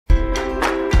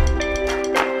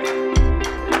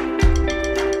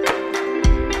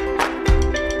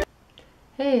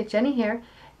Hey, Jenny here.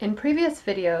 In previous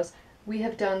videos, we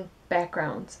have done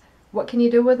backgrounds. What can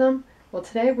you do with them? Well,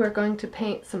 today we're going to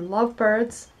paint some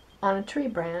lovebirds on a tree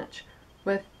branch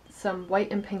with some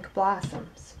white and pink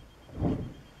blossoms.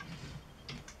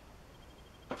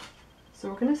 So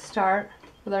we're going to start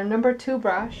with our number 2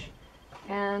 brush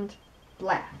and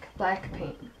black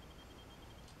paint.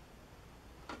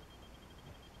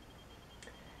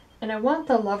 And I want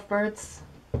the lovebirds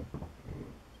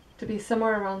to be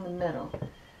somewhere around the middle.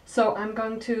 So I'm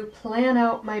going to plan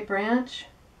out my branch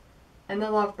and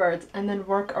the lovebirds and then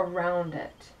work around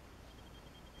it.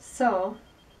 So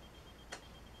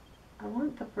I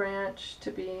want the branch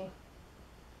to be,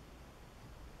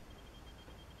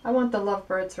 I want the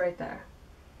lovebirds right there.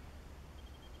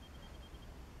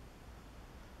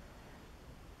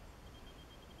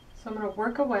 So I'm going to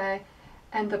work away,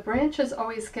 and the branches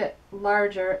always get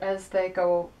larger as they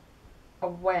go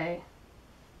away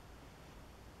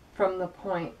from the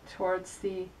point towards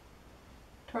the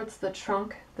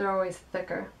trunk. They're always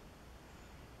thicker.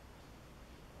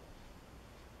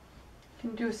 You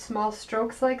can do small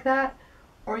strokes like that,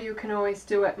 or you can always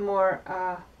do it more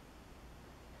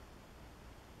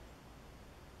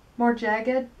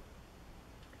jagged,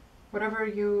 whatever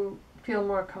you feel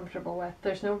more comfortable with.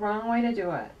 There's no wrong way to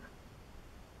do it.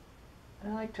 I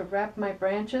like to wrap my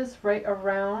branches right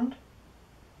around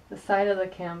the side of the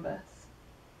canvas.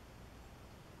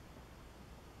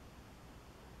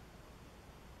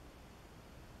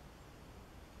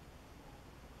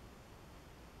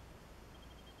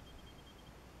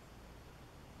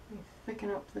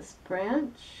 Thicken up this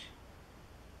branch.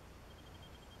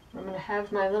 I'm going to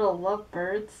have my little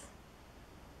lovebirds.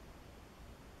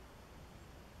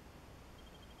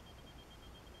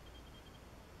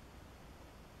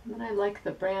 And then I like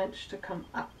the branch to come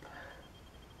up.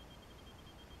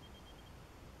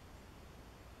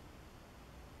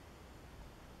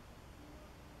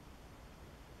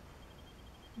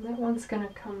 And that one's going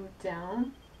to come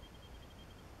down.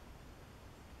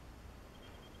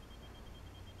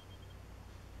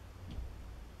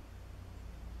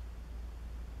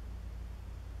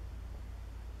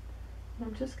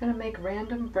 I'm just going to make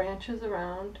random branches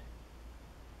around.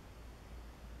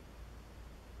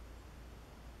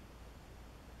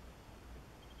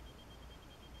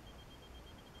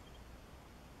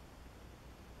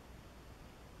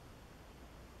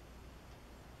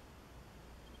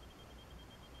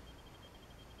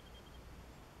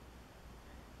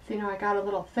 So, I got a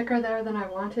little thicker there than I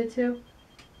wanted to.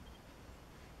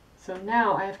 So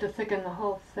now I have to thicken the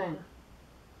whole thing.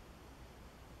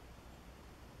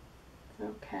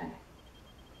 Okay,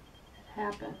 it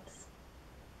happens.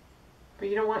 But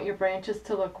you don't want your branches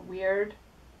to look weird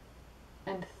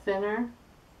and thinner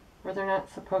where they're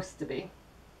not supposed to be.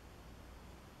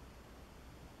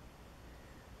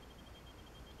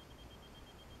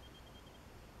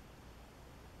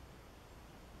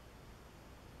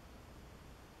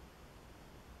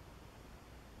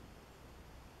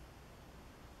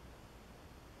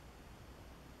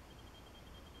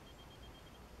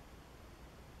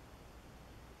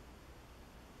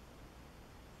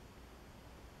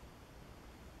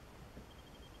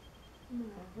 I'm going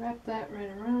to wrap that right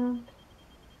around.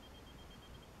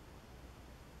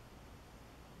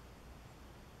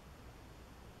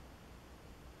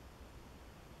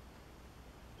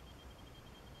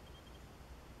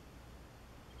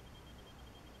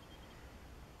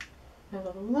 Now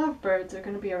the lovebirds are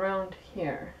going to be around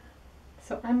here.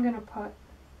 So I'm going to put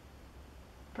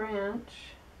branch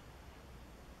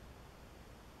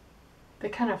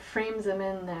that kind of frames them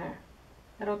in there.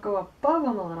 It'll go above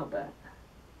them a little bit.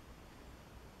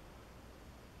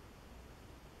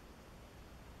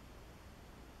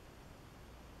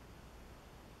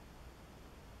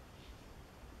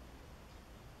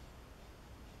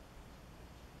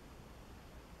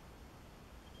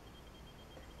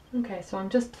 Okay, so I'm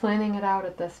just planning it out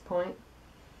at this point.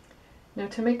 Now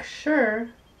to make sure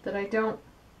that I don't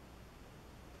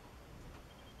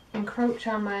encroach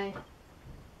on my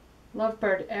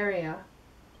lovebird area,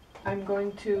 I'm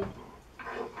going to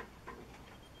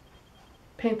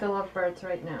paint the lovebirds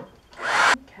right now.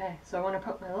 Okay, so I want to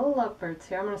put my little lovebirds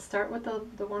here. I'm going to start with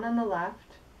the one on the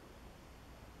left,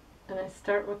 and I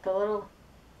start with a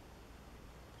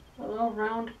little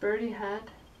round birdie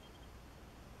head.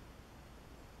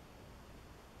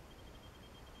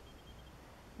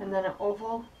 And then an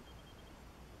oval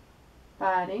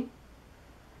body.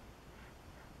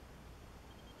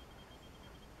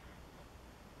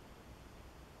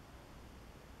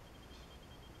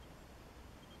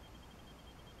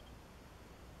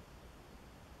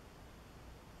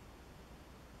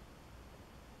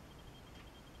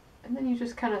 And then you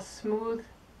just kind of smooth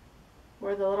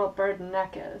where the little bird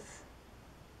neck is.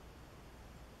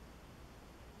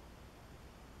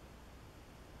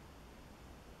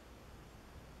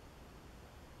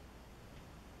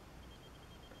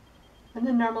 And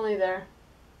then normally their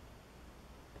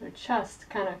chest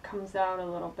kind of comes out a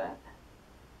little bit.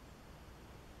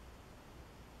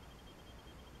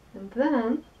 And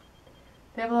then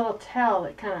they have a little tail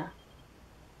that kind of,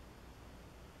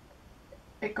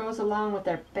 it goes along with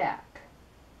their back.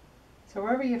 So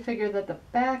wherever you figure that the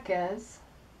back is,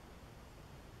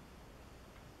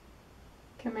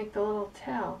 you can make the little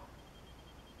tail.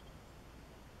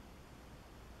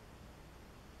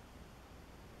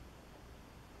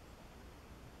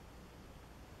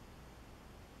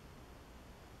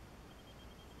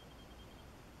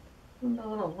 And the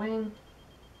little wing.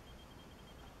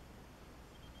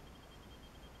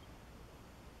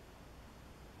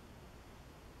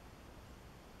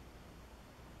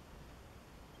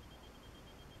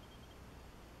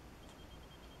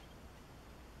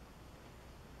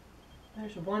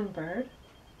 There's one bird.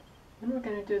 Then we're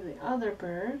going to do the other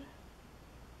bird.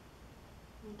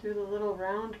 We'll do the little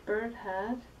round bird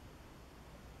head.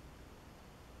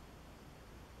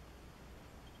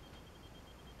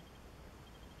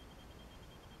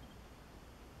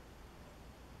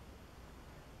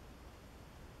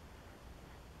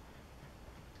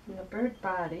 And the bird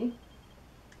body.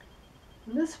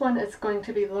 And this one is going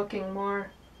to be looking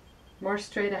more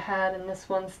straight ahead, and this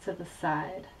one's to the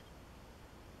side.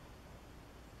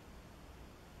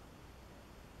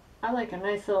 I like a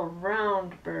nice little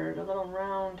round bird, a little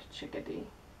round chickadee.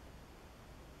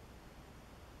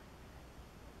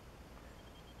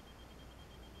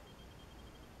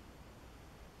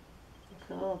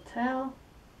 With a little tail.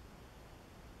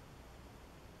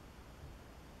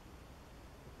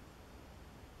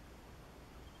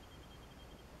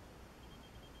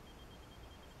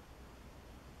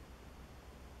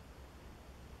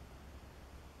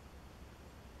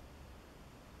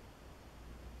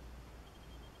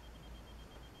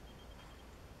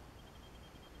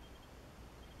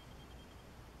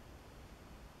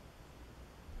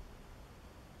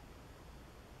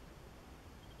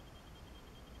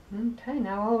 Okay,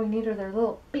 now all we need are their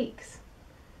little beaks.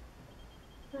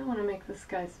 I want to make this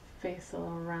guy's face a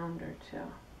little rounder too.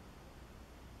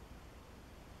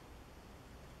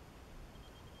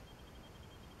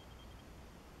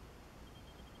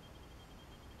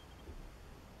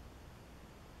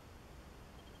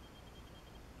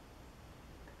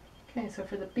 Okay, so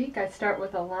for the beak I start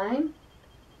with a line,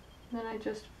 then I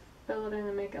just fill it in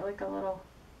and make it like a little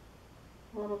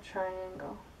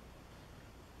triangle.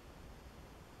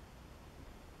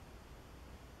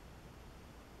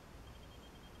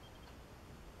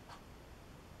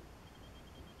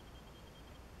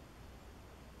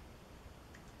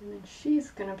 And then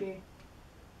she's going to be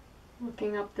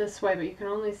looking up this way, but you can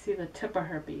only see the tip of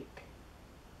her beak.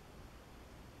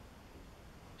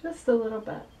 Just a little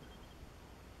bit.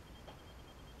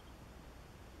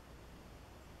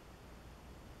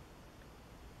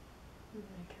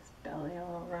 Make his belly a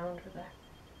little rounder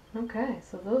there. Okay,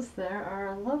 so those there are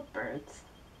our lovebirds.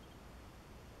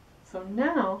 So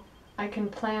now I can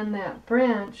plan that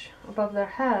branch above their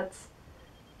heads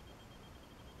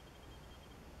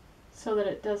so that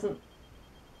it doesn't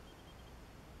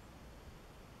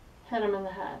hit them in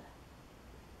the head.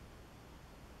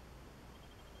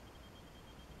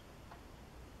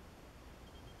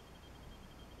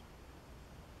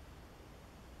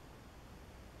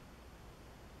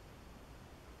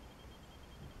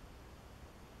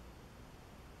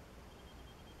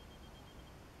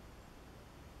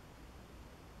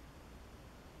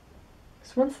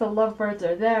 So once the lovebirds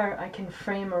are there, I can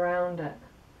frame around it.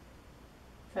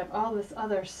 So I have all this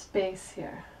other space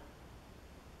here.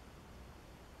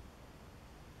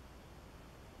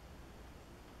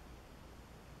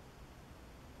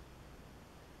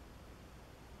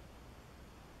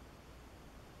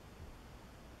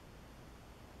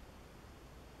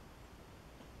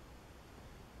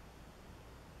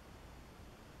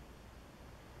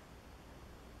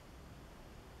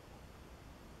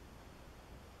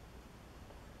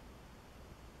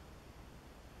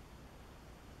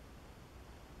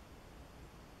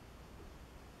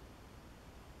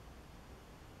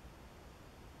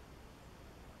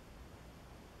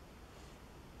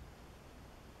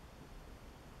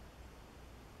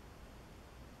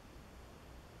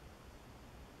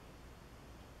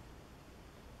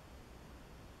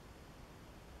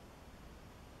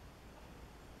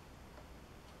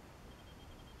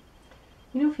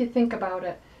 You know, if you think about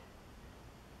it,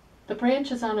 the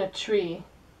branches on a tree,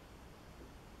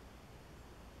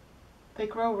 they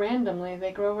grow randomly,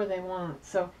 they grow where they want.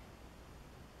 So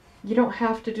You don't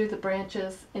have to do the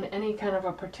branches in any kind of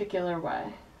a particular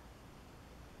way.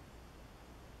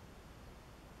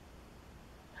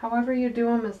 However you do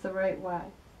them is the right way.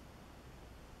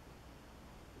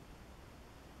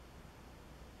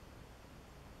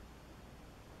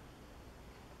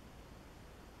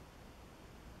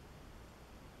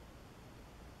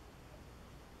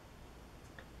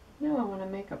 Now I want to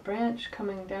make a branch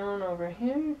coming down over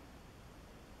here.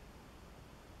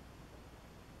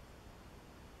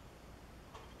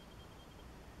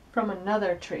 From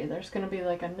another tree. There's going to be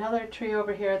like another tree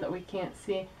over here that we can't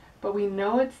see, but we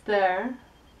know it's there.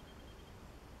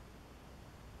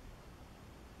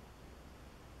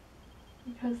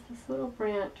 Because this little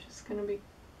branch is going to be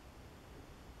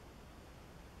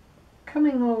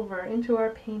coming over into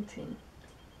our painting.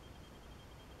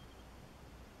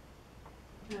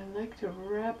 And I like to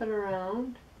wrap it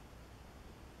around.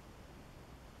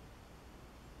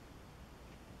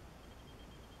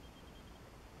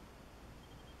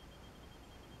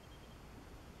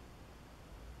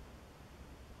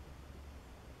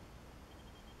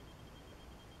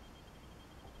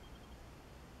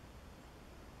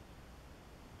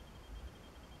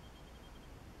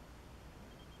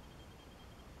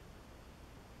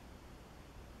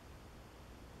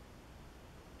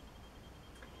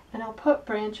 And I'll put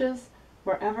branches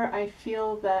wherever I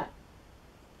feel that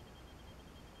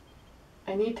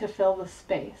I need to fill the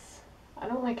space. I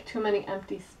don't like too many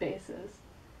empty spaces.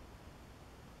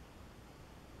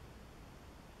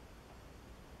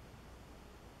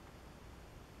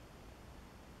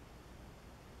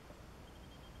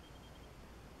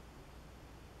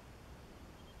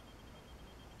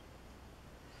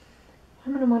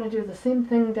 I'm going to want to do the same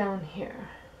thing down here.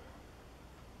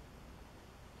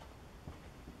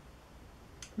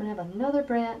 I'm going to have another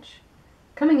branch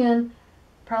coming in,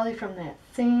 probably from that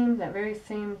very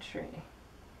same tree.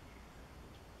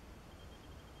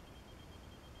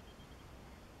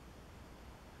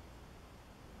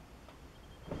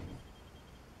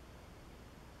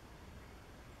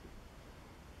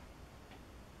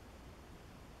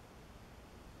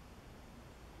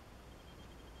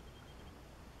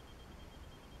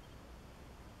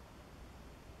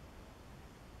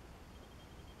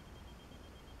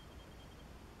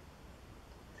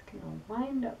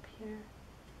 Wind up here.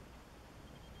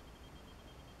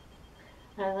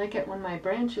 And I like it when my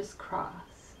branches cross.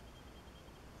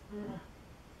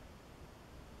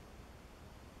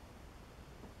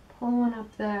 Pull one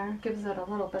up there, gives it a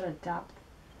little bit of depth.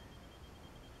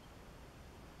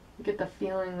 You get the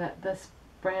feeling that this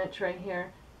branch right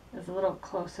here is a little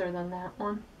closer than that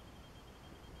one.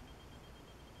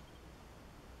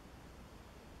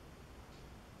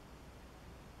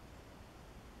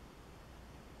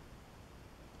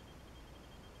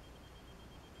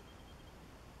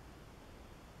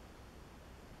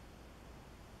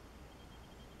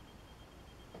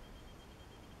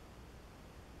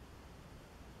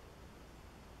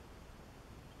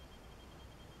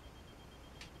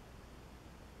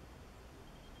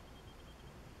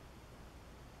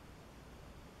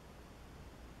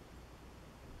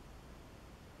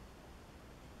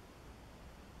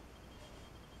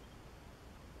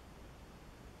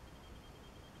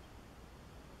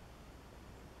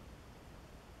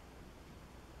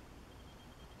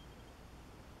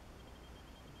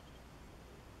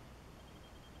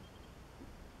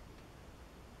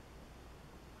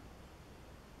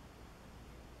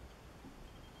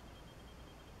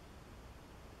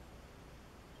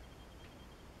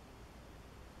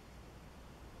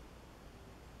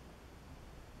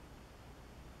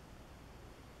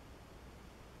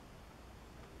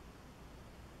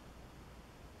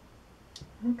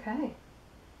 Okay.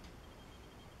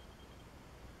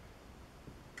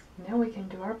 Now we can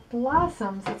do our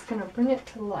blossoms. It's going to bring it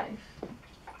to life.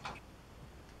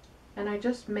 And I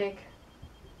just make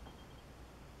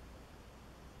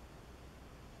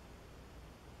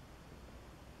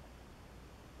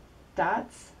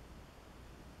dots.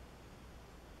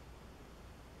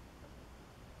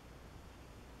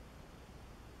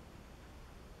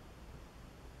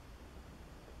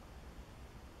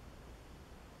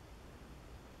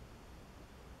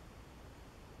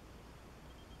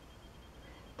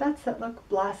 Dots that look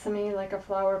blossomy like a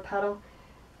flower petal.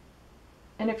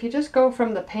 And if you just go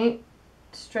from the paint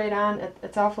straight on,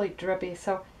 it's awfully drippy,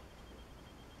 so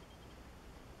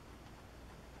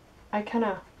I kind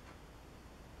of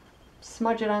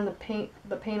smudge it on the paint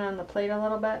on the plate a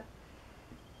little bit.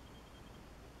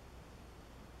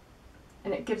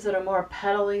 And it gives it a more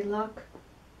petally look.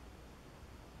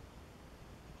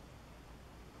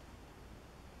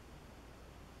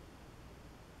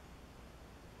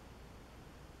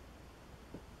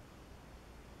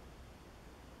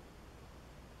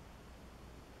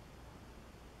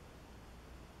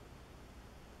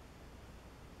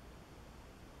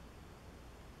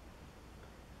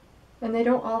 And they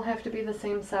don't all have to be the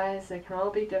same size, they can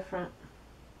all be different.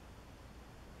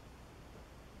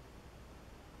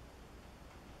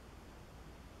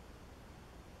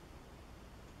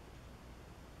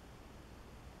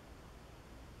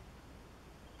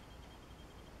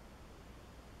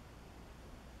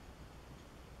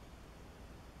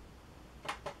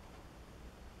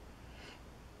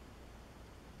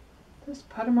 Just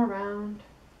put them around.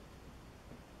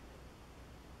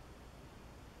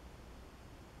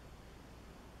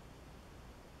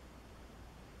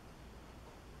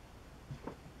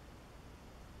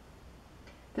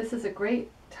 This is a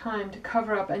great time to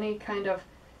cover up any kind of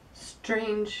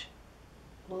strange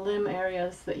limb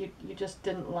areas that you just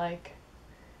didn't like.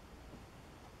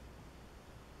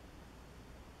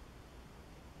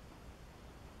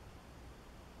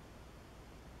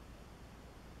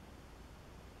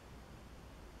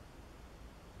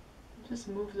 Just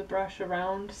move the brush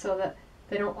around so that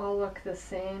they don't all look the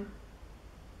same.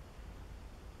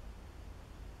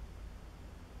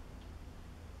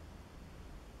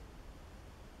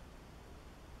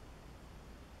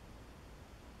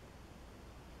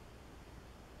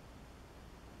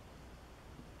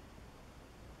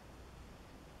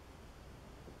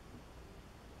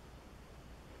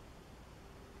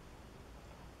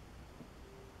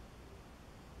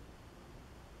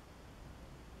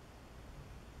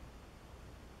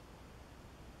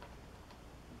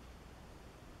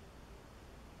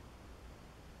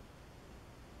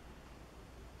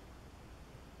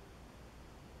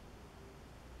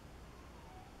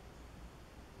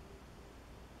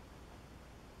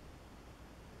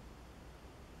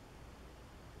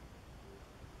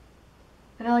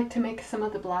 And I like to make some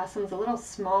of the blossoms a little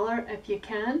smaller if you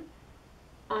can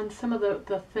on some of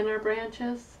the thinner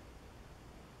branches.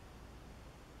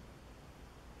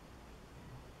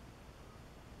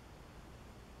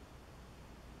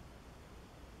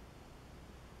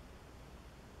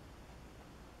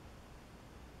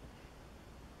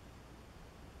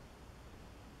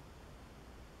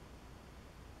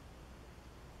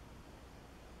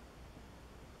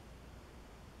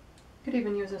 You could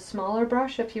even use a smaller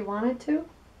brush if you wanted to.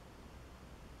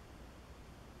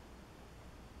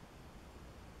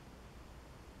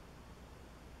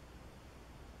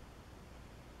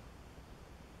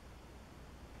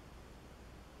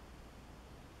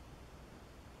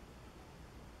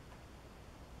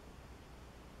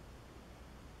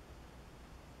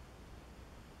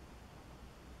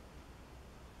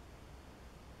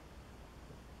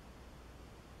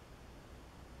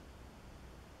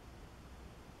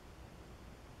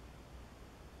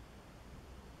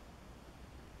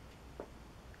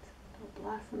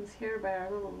 Blossoms here by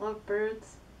our little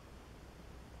lovebirds.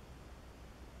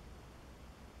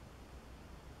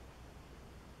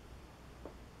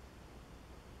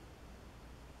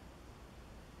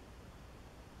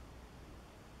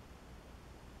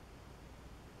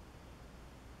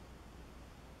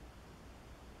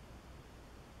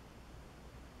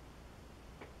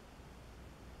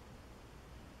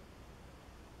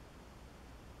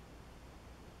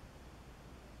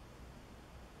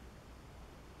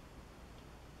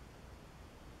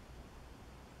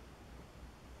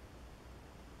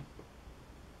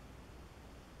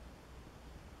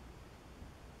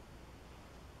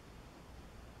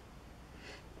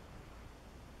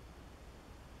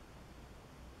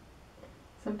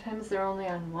 Sometimes they're only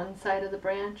on one side of the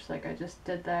branch, like I just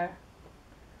did there.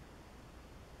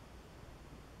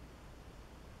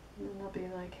 And then they'll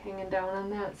be like hanging down on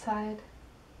that side.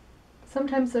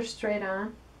 Sometimes they're straight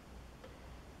on.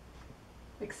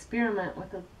 Experiment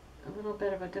with a little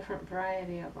bit of a different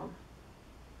variety of them.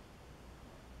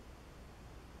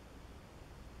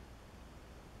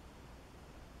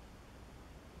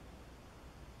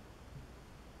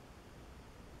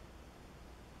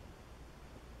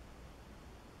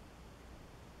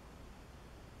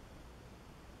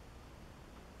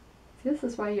 This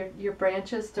is why your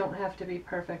branches don't have to be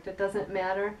perfect. It doesn't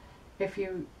matter if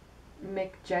you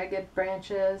make jagged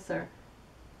branches or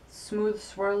smooth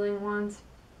swirling ones,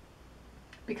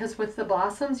 because with the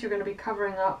blossoms you're going to be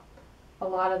covering up a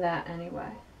lot of that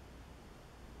anyway.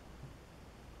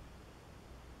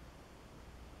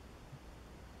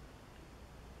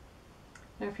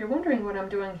 Now if you're wondering what I'm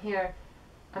doing here,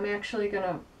 I'm actually going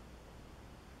to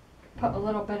put a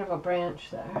little bit of a branch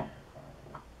there.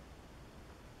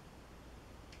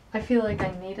 I feel like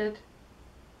I needed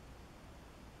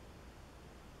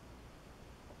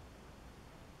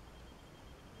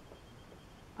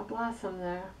a blossom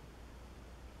there.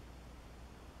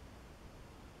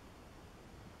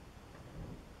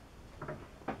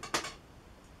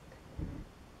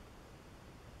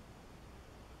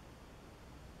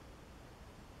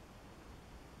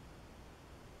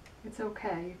 It's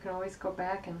okay. You can always go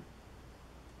back and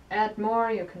add more.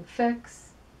 You can fix.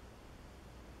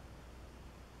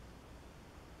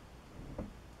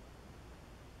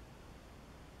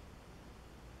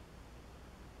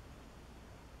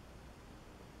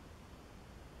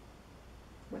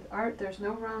 With art, there's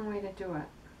no wrong way to do it.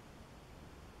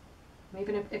 And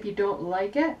even if you don't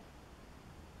like it,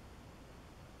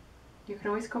 you can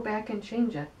always go back and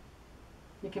change it.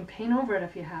 You can paint over it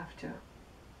if you have to.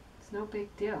 It's no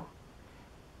big deal.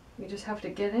 You just have to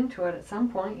get into it at some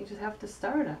point. You just have to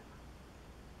start it.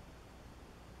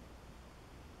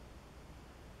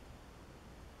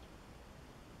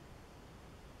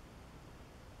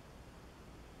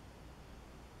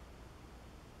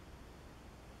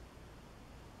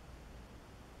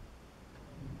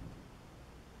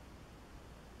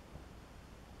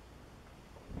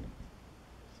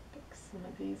 Some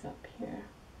of these up here.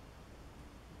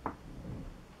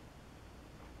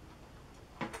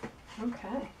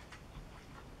 Okay.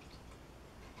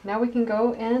 Now we can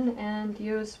go in and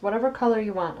use whatever color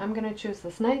you want. I'm going to choose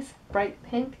this nice bright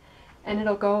pink, and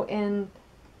it'll go in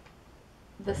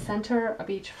the center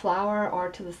of each flower or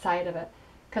to the side of it,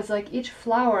 because like each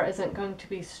flower isn't going to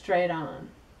be straight on.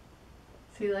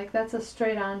 See, like that's a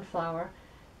straight on flower,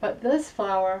 but this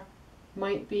flower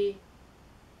might be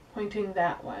pointing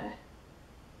that way.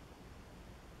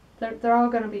 They're all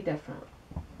going to be different.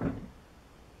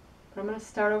 But I'm going to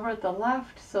start over at the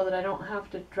left so that I don't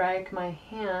have to drag my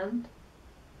hand.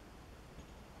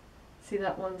 See,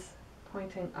 that one's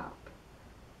pointing up.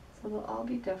 So they'll all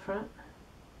be different.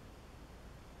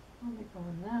 I'll be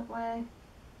going that way.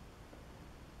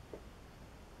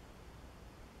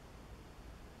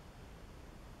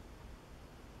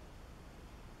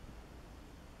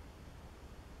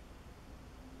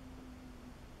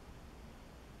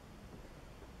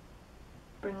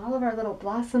 Bring all of our little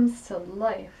blossoms to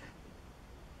life.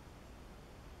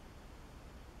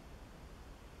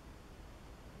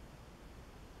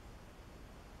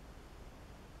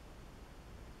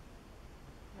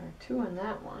 There are two in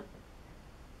that one.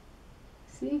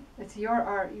 See? It's your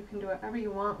art. You can do whatever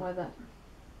you want with it.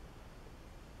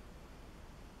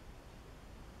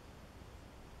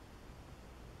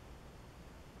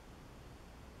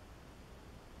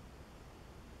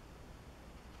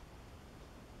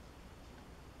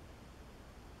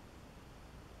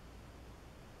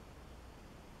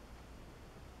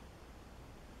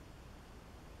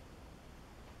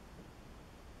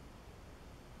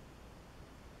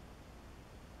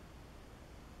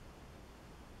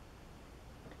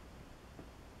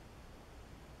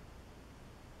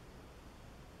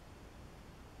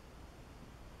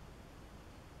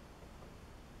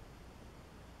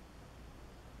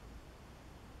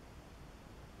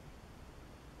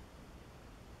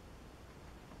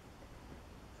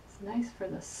 Nice for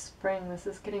the spring. This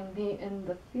is getting me in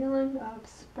the feeling of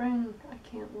spring. I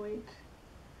can't wait.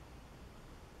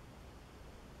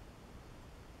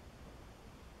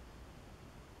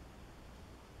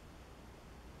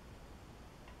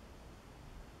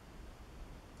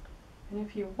 And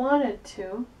if you wanted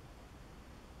to,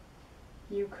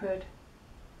 you could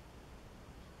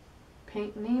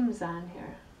paint names on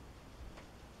here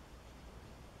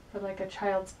for like a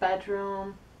child's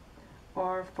bedroom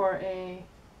or for a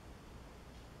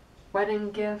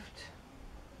wedding gift.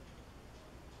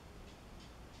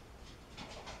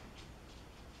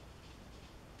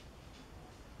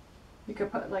 You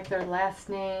could put like their last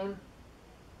name.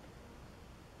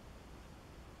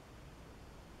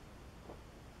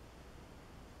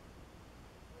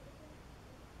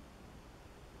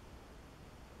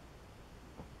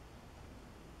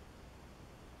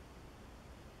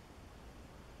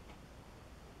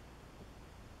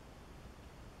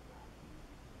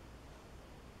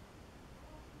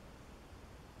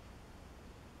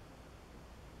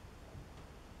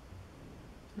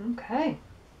 Okay.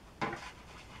 Look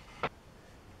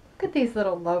at these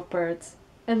little lovebirds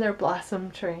and their blossom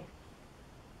tree.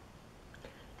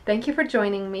 Thank you for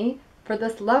joining me for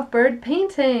this lovebird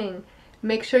painting.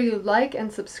 Make sure you like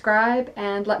and subscribe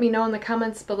and let me know in the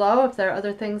comments below if there are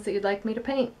other things that you'd like me to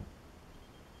paint.